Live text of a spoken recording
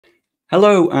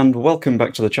Hello and welcome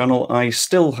back to the channel. I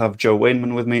still have Joe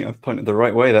Wainman with me. I've pointed the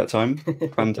right way that time.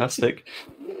 Fantastic.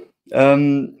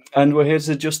 And we're here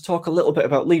to just talk a little bit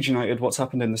about Leeds United, what's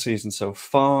happened in the season so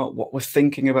far, what we're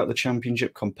thinking about the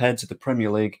Championship compared to the Premier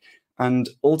League, and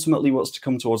ultimately what's to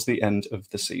come towards the end of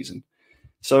the season.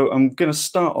 So I'm going to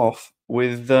start off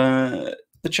with the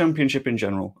Championship in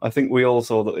general. I think we all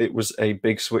thought that it was a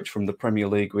big switch from the Premier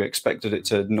League. We expected it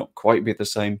to not quite be the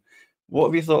same. What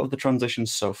have you thought of the transition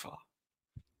so far?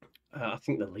 I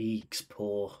think the league's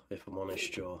poor, if I'm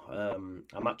honest, Joe.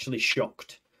 I'm actually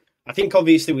shocked. I think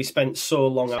obviously we spent so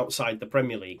long outside the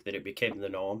Premier League that it became the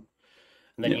norm.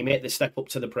 And then you make the step up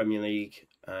to the Premier League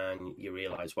and you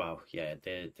realise, wow, yeah,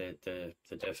 the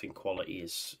diff in quality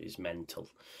is mental.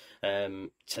 To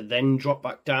then drop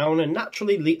back down, and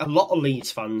naturally a lot of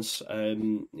Leeds fans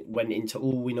went into,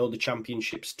 we know the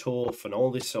Championship's tough and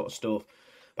all this sort of stuff.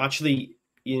 But actually,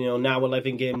 now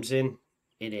 11 games in,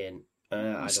 it ain't.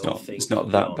 It's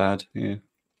not that bad, yeah.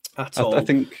 At all. I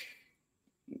think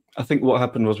what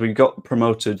happened was we got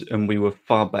promoted and we were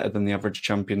far better than the average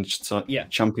championship side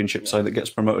that gets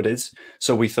promoted is.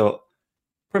 So we thought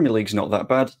Premier League's not that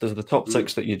bad. There's the top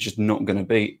six that you're just not going to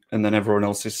beat, and then everyone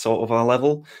else is sort of our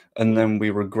level. And then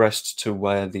we regressed to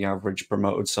where the average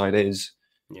promoted side is.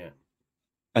 Yeah.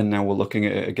 And now we're looking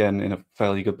at it again in a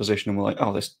fairly good position, and we're like,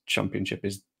 oh, this Championship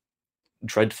is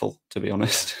dreadful, to be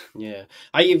honest. Yeah.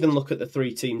 I even look at the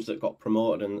three teams that got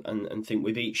promoted and think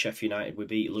we beat Sheffield United, we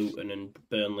beat Luton and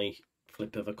Burnley,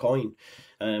 flip of a coin,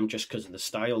 just because of the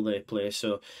style they play.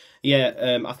 So,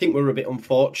 yeah, I think we're a bit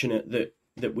unfortunate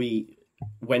that we're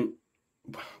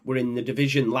in the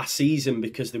division last season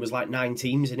because there was like 9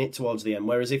 teams in it towards the end.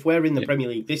 Whereas if we're in the Premier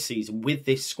League this season with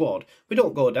this squad, we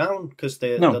don't go down because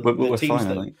the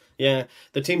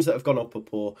teams that have gone up are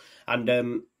poor.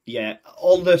 And yeah,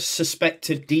 all the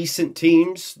suspected decent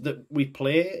teams that we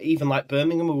play, even like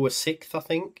Birmingham, who were 6th, I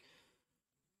think,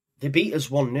 they beat us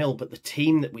 1-0, but the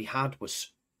team that we had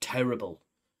was terrible.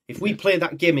 If we play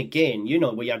that game again,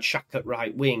 we had Shaq at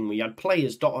right wing, we had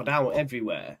players dotted out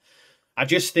everywhere. I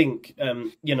just think,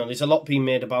 there's a lot being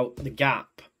made about the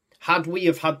gap. Had we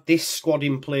have had this squad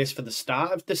in place for the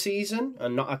start of the season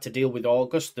and not had to deal with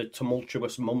August, the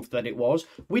tumultuous month that it was,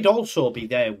 we'd also be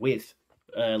there with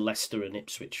Leicester and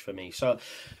Ipswich for me. So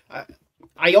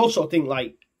I also think,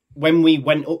 like, when we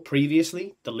went up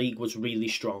previously, the league was really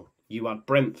strong. You had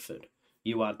Brentford,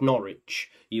 you had Norwich,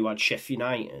 you had Sheffield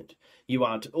United, you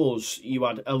had us, you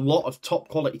had a lot of top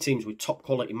quality teams with top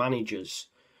quality managers.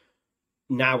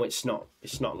 Now it's not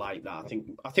like that.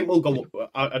 I think we'll go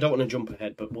up. I don't want to jump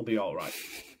ahead, but we'll be all right.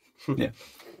 Yeah.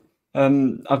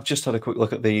 I've just had a quick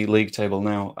look at the league table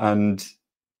now, and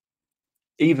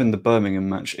even the Birmingham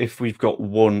match, if we've got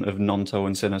one of Nonto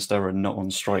and Sinisterra not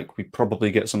on strike, we probably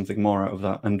get something more out of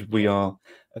that. And we are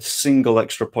a single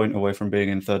extra point away from being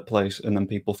in 3rd place, and then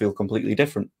people feel completely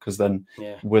different because then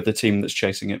we're the team that's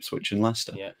chasing Ipswich and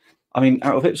Leicester. Yeah. I mean,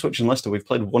 out of Ipswich and Leicester, we've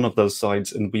played one of those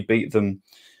sides and we beat them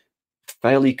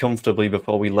fairly comfortably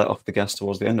before we let off the gas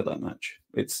towards the end of that match.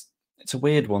 It's a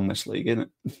weird one, this league, isn't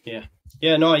it? Yeah.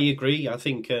 Yeah, no, I agree. I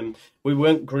think we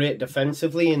weren't great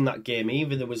defensively in that game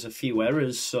either. There was a few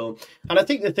errors. And I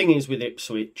think the thing is with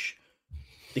Ipswich,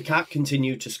 they can't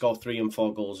continue to score 3 and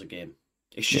 4 goals a game.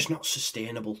 It's just not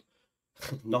sustainable.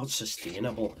 Not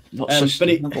sustainable.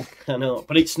 I know,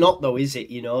 but it's not though, is it?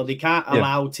 They can't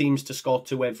allow teams to score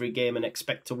 2 every game and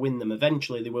expect to win them.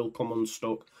 Eventually, they will come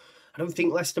unstuck. I don't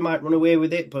think Leicester might run away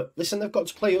with it, but listen, they've got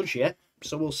to play us yet,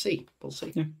 so we'll see. We'll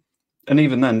see. Yeah. And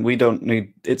even then, we don't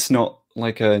need. It's not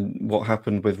like what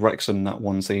happened with Wrexham that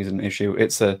one season issue.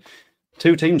 It's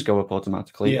 2 teams go up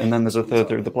automatically, and then there's a third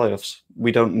through the playoffs.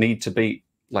 We don't need to beat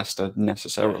Leicester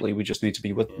necessarily. We just need to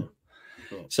be with them.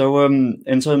 Yeah. So,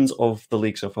 in terms of the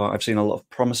league so far, I've seen a lot of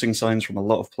promising signs from a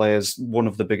lot of players. One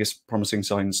of the biggest promising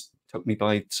signs took me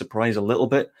by surprise a little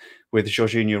bit with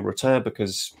Jorginho Rutter,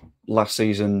 because last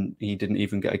season he didn't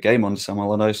even get a game under Sam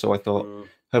Allardyce. So I thought,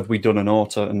 have we done an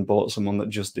auto and bought someone that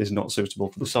just is not suitable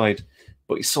for the side?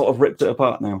 But he's sort of ripped it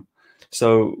apart now.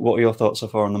 So what are your thoughts so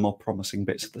far on the more promising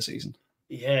bits of the season?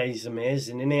 Yeah, he's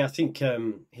amazing, isn't he? I think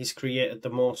he's created the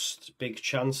most big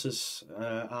chances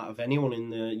out of anyone in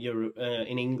the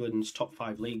in England's top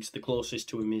 5 leagues. The closest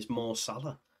to him is Mo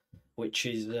Salah, which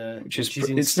is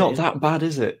it's not that bad,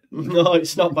 is it? No,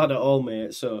 it's not bad at all,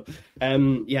 mate. So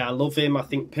yeah, I love him. I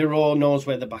think Pirro knows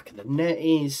where the back of the net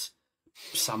is.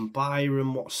 Sam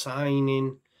Byron, what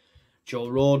signing? Joe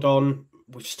Rodon.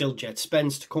 We've still Jed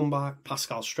Spence to come back.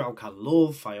 Pascal Struijk, I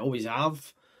love. I always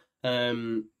have.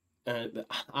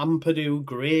 Ampadu,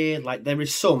 Gray, like there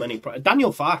is so many.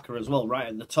 Daniel Farker as well, right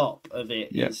at the top of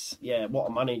it. Is what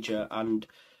a manager. And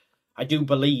I do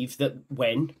believe that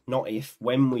when, not if,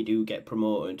 when we do get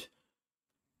promoted,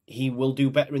 he will do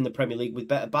better in the Premier League with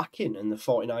better backing, and the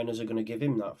 49ers are going to give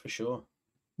him that for sure.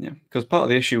 Yeah, because part of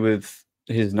the issue with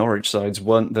his Norwich sides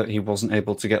weren't that he wasn't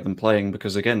able to get them playing,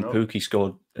 because again, Pookie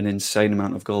scored an insane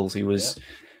amount of goals. He was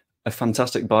a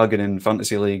fantastic bargain in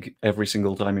Fantasy League every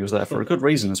single time he was there, for a good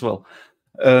reason as well.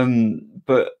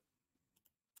 But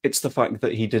it's the fact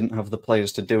that he didn't have the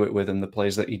players to do it with, and the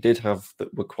players that he did have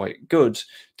that were quite good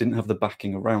didn't have the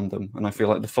backing around them. And I feel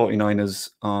like the 49ers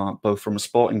are, both from a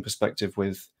sporting perspective,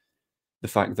 with the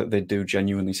fact that they do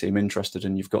genuinely seem interested,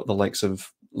 and you've got the likes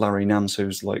of Larry Nance,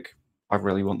 who's like, I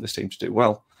really want this team to do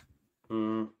well.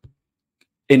 In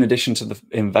addition to the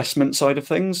investment side of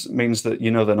things, means that,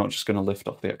 they're not just going to lift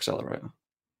off the accelerator.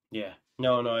 Yeah,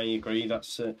 no, I agree.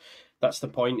 That's the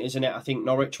point, isn't it? I think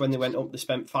Norwich, when they went up, they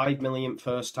spent 5 million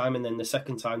first time, and then the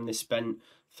second time they spent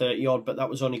 30 odd, but that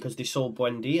was only because they sold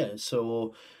Buendia.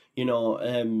 So,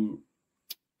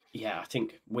 I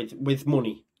think with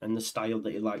money and the style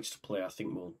that he likes to play, I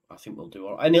think we'll do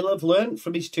all right. And he'll have learned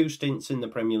from his 2 stints in the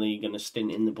Premier League and a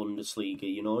stint in the Bundesliga.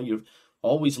 You're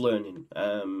always learning,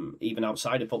 even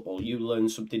outside of football. You learn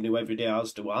something new every day,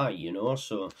 as do I.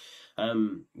 So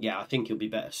I think he'll be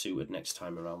better suited next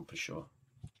time around for sure.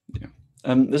 Yeah.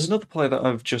 There's another player that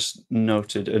I've just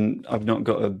noted, and I've not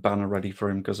got a banner ready for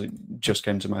him because it just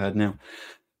came to my head now.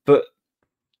 But,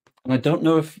 and I don't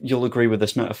know if you'll agree with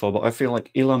this metaphor, but I feel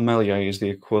like Illan Meslier is the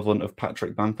equivalent of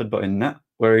Patrick Bamford, but in net,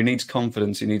 where he needs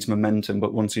confidence, he needs momentum,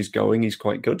 but once he's going, he's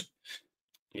quite good.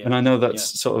 Yeah, and I know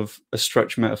that's sort of a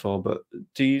stretch metaphor, but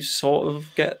do you sort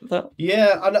of get that?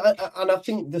 Yeah, and I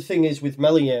think the thing is with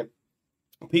Meslier,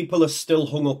 people are still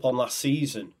hung up on last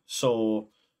season. So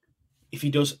if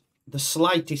he does the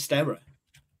slightest error,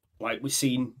 like we've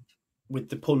seen with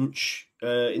the punch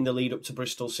in the lead up to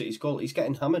Bristol City's goal, he's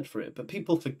getting hammered for it. But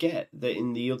people forget that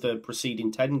in the other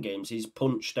preceding 10 games, he's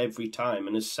punched every time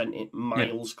and has sent it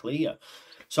miles clear.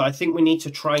 So I think we need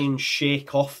to try and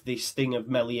shake off this thing of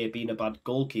Meslier being a bad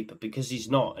goalkeeper, because he's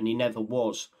not, and he never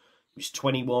was. He's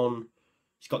 21.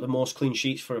 He's got the most clean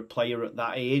sheets for a player at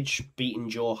that age, beating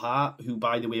Joe Hart, who,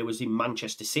 by the way, was in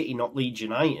Manchester City, not Leeds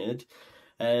United.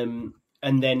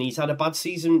 And then he's had a bad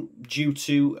season due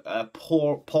to a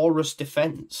porous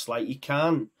defence. Like, you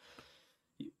can't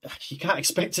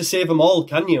expect to save them all,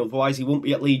 can you? Otherwise, he won't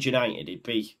be at Leeds United. He'd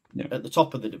be at the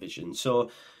top of the division. So,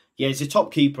 yeah, he's a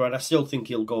top keeper, and I still think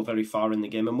he'll go very far in the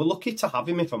game. And we're lucky to have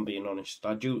him, if I'm being honest.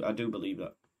 I do believe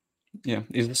that. Yeah,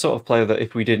 he's the sort of player that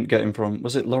if we didn't get him from,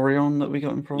 was it Lorient that we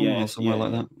got him from, or somewhere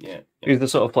like that? Yeah. He's the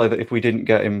sort of player that if we didn't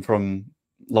get him from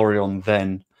Lorient,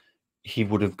 then he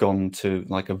would have gone to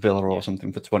like a Villa or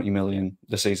something for 20 million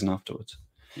the season afterwards.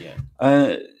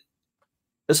 Yeah.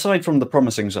 Aside from the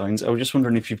promising signs, I was just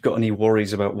wondering if you've got any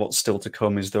worries about what's still to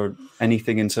come. Is there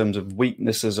anything in terms of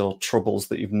weaknesses or troubles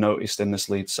that you've noticed in this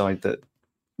Leeds side that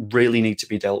really need to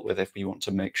be dealt with if we want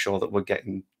to make sure that we're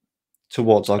getting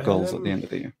towards our goals at the end of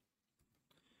the year?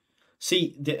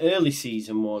 See, the early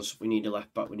season was we need a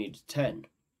left back, we need a 10.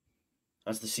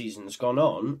 As the season has gone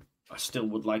on, I still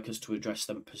would like us to address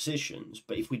them positions,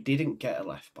 but if we didn't get a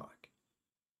left back,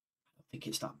 I don't think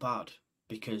it's that bad,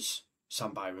 because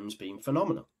Sam Byram's been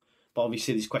phenomenal. But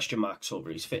obviously there's question marks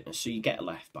over his fitness, so you get a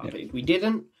left back. Yeah. But if we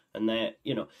didn't, and they're,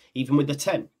 even with the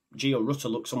 10, Gio Rutter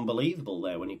looks unbelievable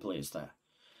there when he plays there.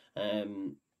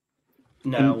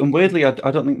 Now, and weirdly, I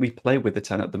don't think we play with the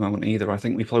 10 at the moment either. I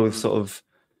think we play with sort of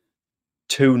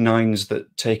 2 9s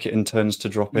that take it in turns to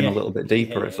drop in a little bit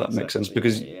deeper, if that makes sense.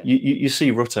 Because you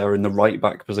see Rutter in the right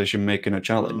back position making a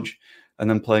challenge and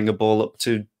then playing a ball up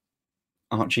to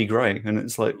Archie Gray, and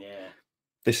it's like,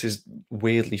 this is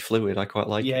weirdly fluid. I quite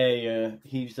like it. Yeah.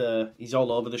 He's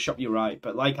all over the shop, you're right.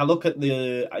 But like, I look at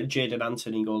the Jadon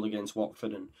Anthony goal against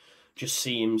Watford and just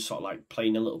see him sort of like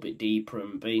playing a little bit deeper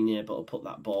and being able to put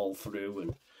that ball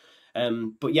through.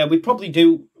 And but yeah, we probably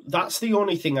do. That's the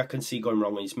only thing I can see going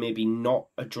wrong, is maybe not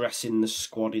addressing the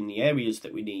squad in the areas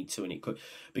that we need to. And it could,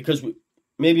 because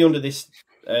maybe under this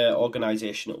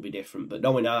organisation it'll be different. But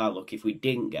knowing our luck, if we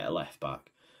didn't get a left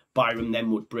back, Byram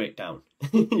then would break down.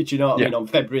 Do you know what I mean? On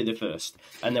February the 1st.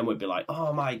 And then we'd be like,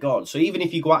 oh my God. So even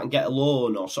if you go out and get a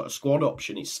loan or sort of squad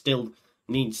option, it still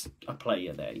needs a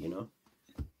player there,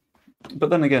 But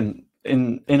then again,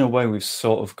 in a way, we've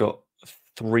sort of got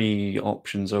 3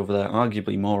 options over there,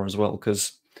 arguably more as well,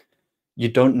 because you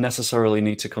don't necessarily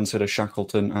need to consider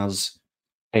Shackleton as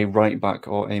a right back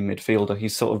or a midfielder.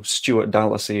 He's sort of Stuart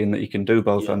Dallasy in that he can do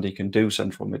both and he can do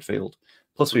central midfield.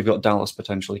 Plus, we've got Dallas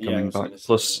potentially coming back.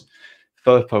 Plus,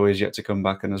 Firpo is yet to come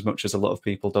back, and as much as a lot of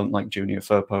people don't like Junior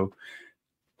Firpo,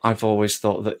 I've always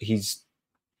thought that he's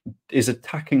his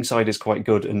attacking side is quite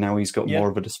good, and now he's got Yeah. more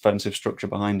of a defensive structure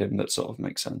behind him that sort of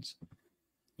makes sense.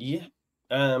 Yeah.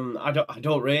 I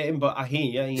don't rate him, but I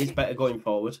hear he is better going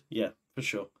forward. Yeah, for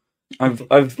sure.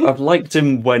 I've liked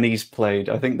him when he's played.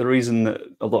 I think the reason that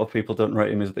a lot of people don't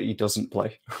rate him is that he doesn't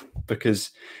play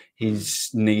because his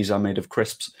knees are made of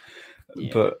crisps.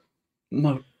 Yeah. But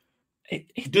no,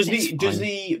 does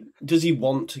he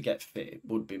want to get fit?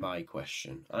 Would be my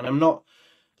question. And I'm not.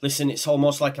 Listen, it's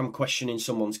almost like I'm questioning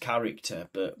someone's character,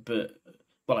 but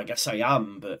well, I guess I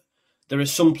am. But there are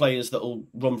some players that will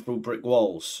run through brick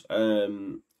walls,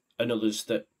 and others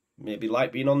that maybe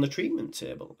like being on the treatment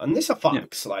table. And these are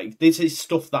facts. Yeah. Like, this is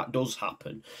stuff that does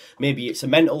happen. Maybe it's a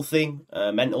mental thing,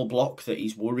 a mental block that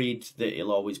he's worried that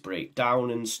he'll always break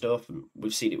down and stuff. And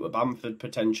we've seen it with Bamford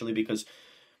potentially, because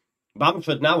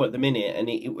Bamford now at the minute, and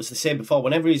it was the same before,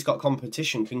 whenever he's got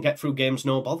competition, can get through games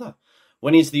no bother.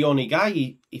 When he's the only guy,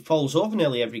 he falls over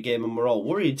nearly every game and we're all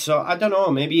worried. So I don't know,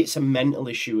 maybe it's a mental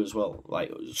issue as well,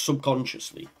 like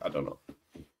subconsciously. I don't know.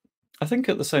 I think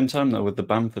at the same time, though, with the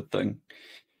Bamford thing,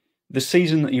 the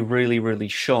season that he really, really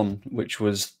shone, which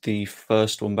was the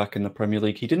first one back in the Premier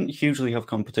League, he didn't hugely have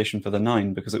competition for the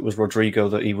 9 because it was Rodrigo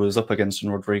that he was up against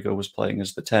and Rodrigo was playing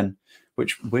as the 10,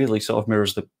 which weirdly sort of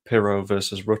mirrors the Pirro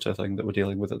versus Rutter thing that we're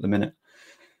dealing with at the minute.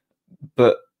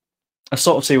 But I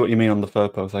sort of see what you mean on the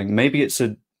Firpo thing. Maybe it's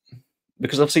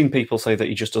because I've seen people say that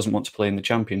he just doesn't want to play in the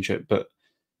Championship, but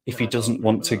if he doesn't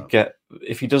want to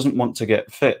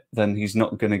get fit, then he's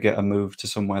not going to get a move to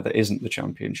somewhere that isn't the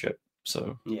Championship.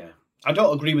 So yeah, I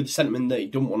don't agree with the sentiment that he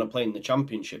don't want to play in the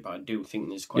Championship. I do think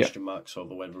there's question marks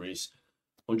over whether he's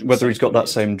got that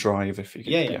same drive.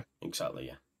 Yeah, exactly.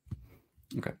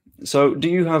 Yeah. Okay. So, do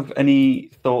you have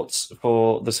any thoughts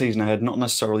for the season ahead? Not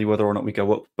necessarily whether or not we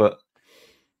go up, but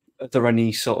are there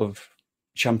any sort of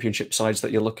Championship sides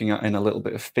that you're looking at in a little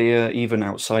bit of fear, even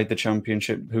outside the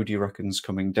Championship? Who do you reckon's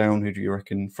coming down? Who do you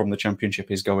reckon from the Championship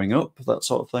is going up? That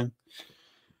sort of thing.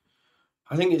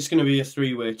 I think it's going to be a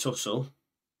 3-way tussle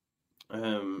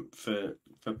for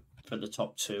the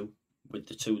top 2, with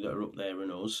the 2 that are up there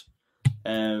and us.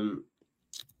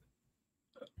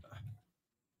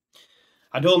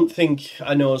 I don't think,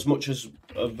 I know as much as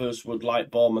of us would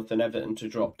like Bournemouth and Everton to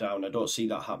drop down, I don't see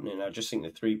that happening. I just think the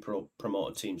 3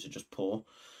 promoted teams are just poor.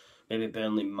 Maybe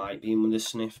Burnley might be in with a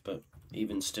sniff, but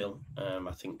even still,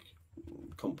 I think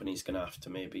Company's going to have to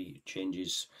maybe change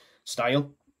his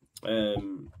style.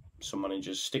 Some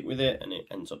managers stick with it and it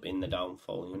ends up in the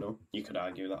downfall, you know. You could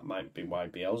argue that might be why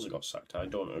Bielsa got sacked. I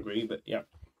don't agree, but yeah.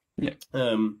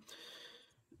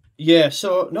 Yeah,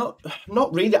 so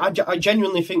not really. I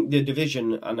genuinely think the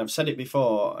division, and I've said it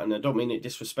before, and I don't mean it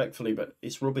disrespectfully, but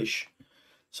it's rubbish.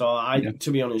 So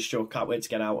to be honest, Joe, can't wait to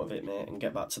get out of it, mate, and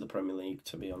get back to the Premier League,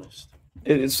 to be honest.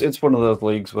 It's one of those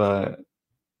leagues where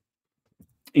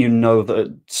you know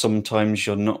that sometimes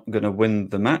you're not going to win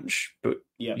the match, but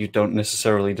you don't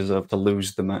necessarily deserve to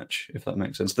lose the match, if that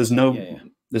makes sense. There's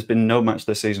been no match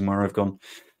this season where I've gone,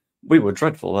 we were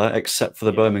dreadful there, except for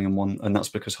the Birmingham one, and that's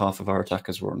because half of our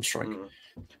attackers were on strike.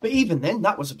 But even then,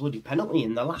 that was a bloody penalty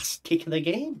in the last kick of the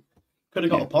game. Could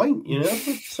have got a point, you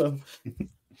know?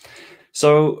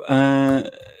 So,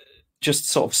 just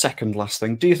sort of second last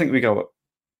thing, do you think we go up?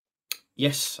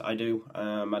 Yes, I do.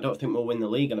 I don't think we'll win the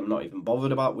league, and I'm not even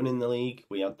bothered about winning the league.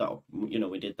 We had that,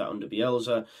 we did that under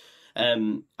Bielsa.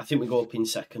 I think we go up in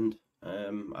second.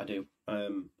 I do.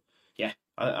 I'm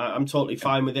totally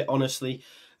fine with it, honestly.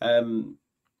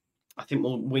 I think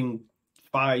we'll win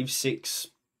 5-6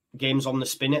 games on the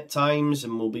spin at times,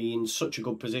 and we'll be in such a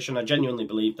good position. I genuinely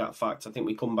believe that fact. I think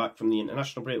we come back from the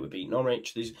international break, we beat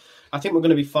Norwich. I think we're going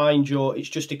to be fine, Joe. It's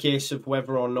just a case of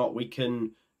whether or not we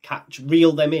can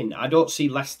reel them in. I don't see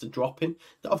Leicester dropping.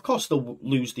 Of course, they'll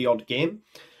lose the odd game,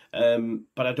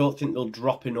 but I don't think they'll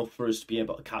drop enough for us to be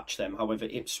able to catch them. However,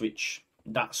 Ipswich,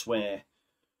 that's where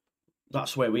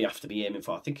we have to be aiming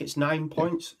for. I think it's 9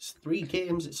 points. It's 3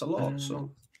 games. It's a lot. So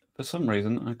for some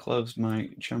reason, I closed my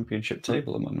Championship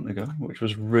table a moment ago, which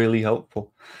was really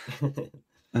helpful.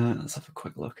 Let's have a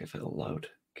quick look if it'll load.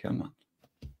 Come on.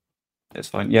 It's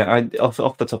fine. Yeah, off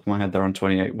the top of my head, they're on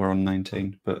 28. We're on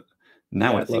 19, but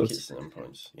now it loads. I think it's 9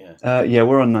 points. Yeah. Yeah,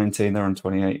 we're on 19. They're on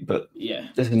 28, but yeah,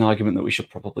 there's an argument that we should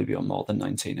probably be on more than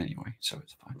 19 anyway, so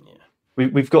it's fine. Yeah.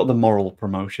 We've got the moral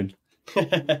promotion.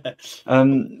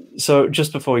 So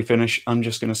just before we finish, I'm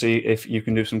just going to see if you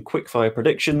can do some quick fire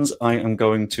predictions. I am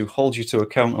going to hold you to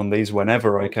account on these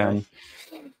whenever I can.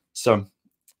 So,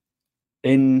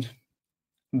 in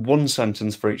one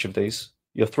sentence for each of these,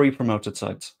 your 3 promoted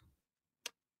sides.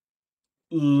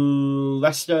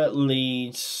 Leicester,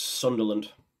 Leeds,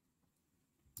 Sunderland.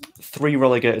 3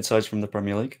 relegated sides from the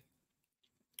Premier League.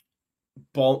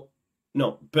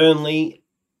 Burnley,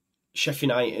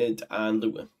 Sheffield United, and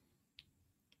Luton.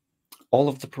 All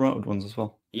of the promoted ones as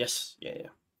well? Yes, yeah.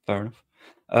 Fair enough.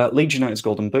 Leeds United's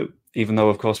Golden Boot, even though,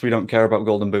 of course, we don't care about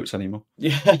Golden Boots anymore.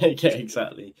 Yeah,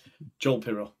 exactly. Joel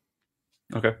Pirro.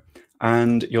 Okay.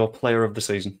 And your player of the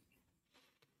season?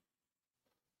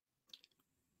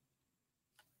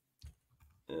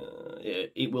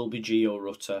 It will be Gio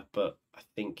Rutter, but I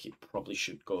think it probably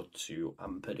should go to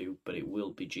Ampadu, but it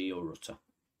will be Gio Rutter.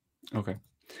 Okay.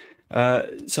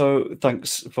 So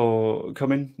thanks for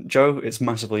coming, Joe. It's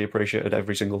massively appreciated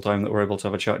every single time that we're able to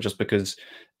have a chat, just because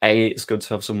A, it's good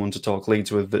to have someone to talk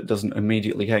Leeds with that doesn't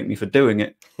immediately hate me for doing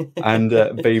it, and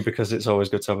B, because it's always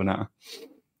good to have a natter.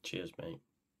 Cheers, mate.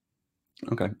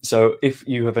 Okay, so if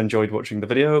you have enjoyed watching the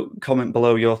video, comment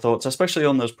below your thoughts, especially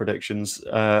on those predictions,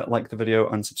 like the video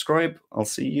and subscribe. I'll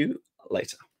see you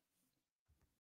later.